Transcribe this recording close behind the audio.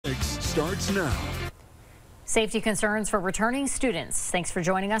starts now. Safety concerns for returning students. Thanks for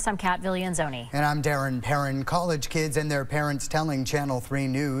joining us. I'm Kat Villanzoni. And I'm Darren Perrin. College kids and their parents telling Channel 3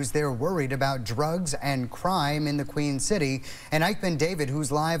 News they're worried about drugs and crime in the Queen City. And Eichmann David,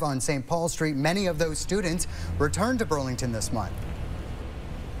 who's live on St. Paul Street, many of those students returned to Burlington this month.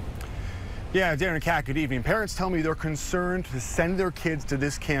 Yeah, Darren and Kat, good evening. Parents tell me they're concerned to send their kids to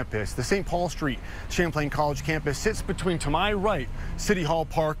this campus. The St. Paul Street Champlain College campus sits between, to my right, City Hall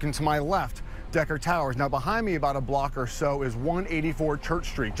Park, and to my left, Decker Towers. Now behind me about a block or so is 184 Church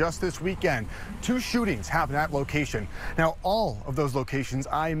Street. Just this weekend, 2 shootings happened at that location. Now all of those locations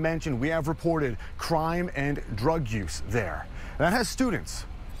I mentioned, we have reported crime and drug use there. That has students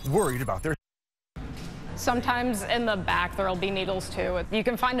worried about their Sometimes in the back there'll be needles too. You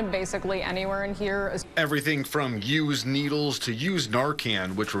can find them basically anywhere in here. Everything from used needles to used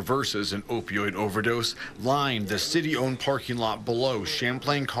Narcan, which reverses an opioid overdose, lined the city-owned parking lot below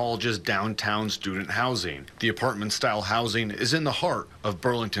Champlain College's downtown student housing. The apartment-style housing is in the heart of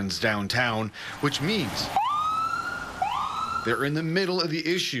Burlington's downtown, which means they're in the middle of the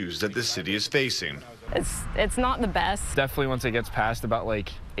issues that the city is facing. It's not the best. Definitely once it gets past about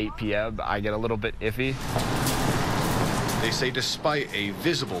like 8 p.m., I get a little bit iffy. They say despite a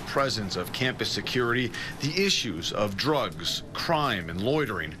visible presence of campus security, the issues of drugs, crime, and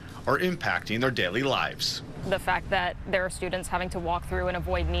loitering are impacting their daily lives. The fact that there are students having to walk through and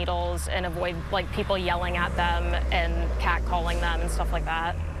avoid needles and avoid like people yelling at them and catcalling them and stuff like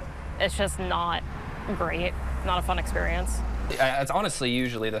that. It's just not great, not a fun experience. It's honestly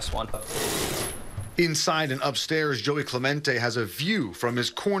usually this one. Inside and upstairs, Joey Clemente has a view from his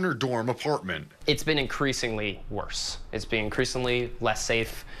corner dorm apartment. It's been increasingly worse. It's been increasingly less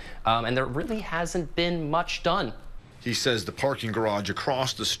safe, and there really hasn't been much done. He says the parking garage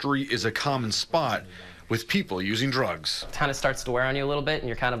across the street is a common spot with people using drugs. It kind of starts to wear on you a little bit, and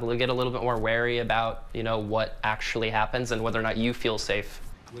you kind of get a little bit more wary about, what actually happens and whether or not you feel safe.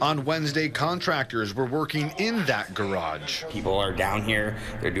 On Wednesday, contractors were working in that garage. People are down here.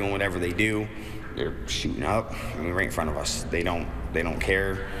 They're doing whatever they do. They're shooting up, right in front of us. They don't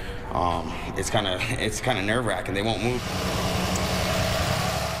care. It's kind of nerve-wracking. They won't move.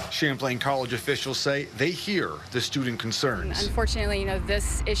 Champlain College officials say they hear the student concerns. Unfortunately,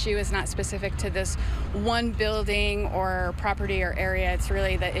 this issue is not specific to this one building or property or area. It's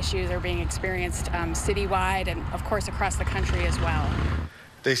really the issues are being experienced citywide and, of course, across the country as well.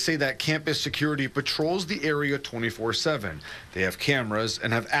 They say that campus security patrols the area 24/7. They have cameras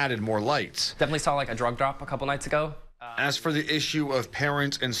and have added more lights. Definitely saw like a drug drop a couple nights ago. As for the issue of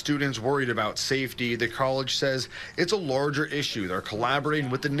parents and students worried about safety, the college says it's a larger issue they're collaborating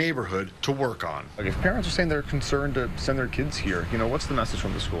with the neighborhood to work on. If parents are saying they're concerned to send their kids here, what's the message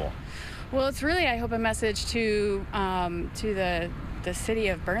from the school? Well, it's really, I hope, a message to the city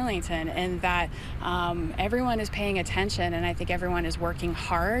of Burlington, and that everyone is paying attention, and I think everyone is working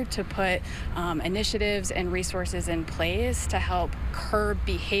hard to put initiatives and resources in place to help curb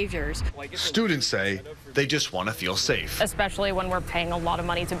behaviors. Students say they just want to feel safe. Especially when we're paying a lot of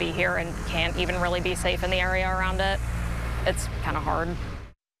money to be here and can't even really be safe in the area around it. It's kind of hard.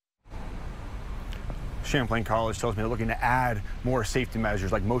 Champlain College tells me they're looking to add more safety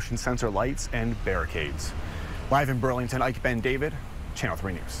measures like motion sensor lights and barricades. Live in Burlington, Eichmann David, Channel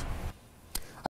 3 News.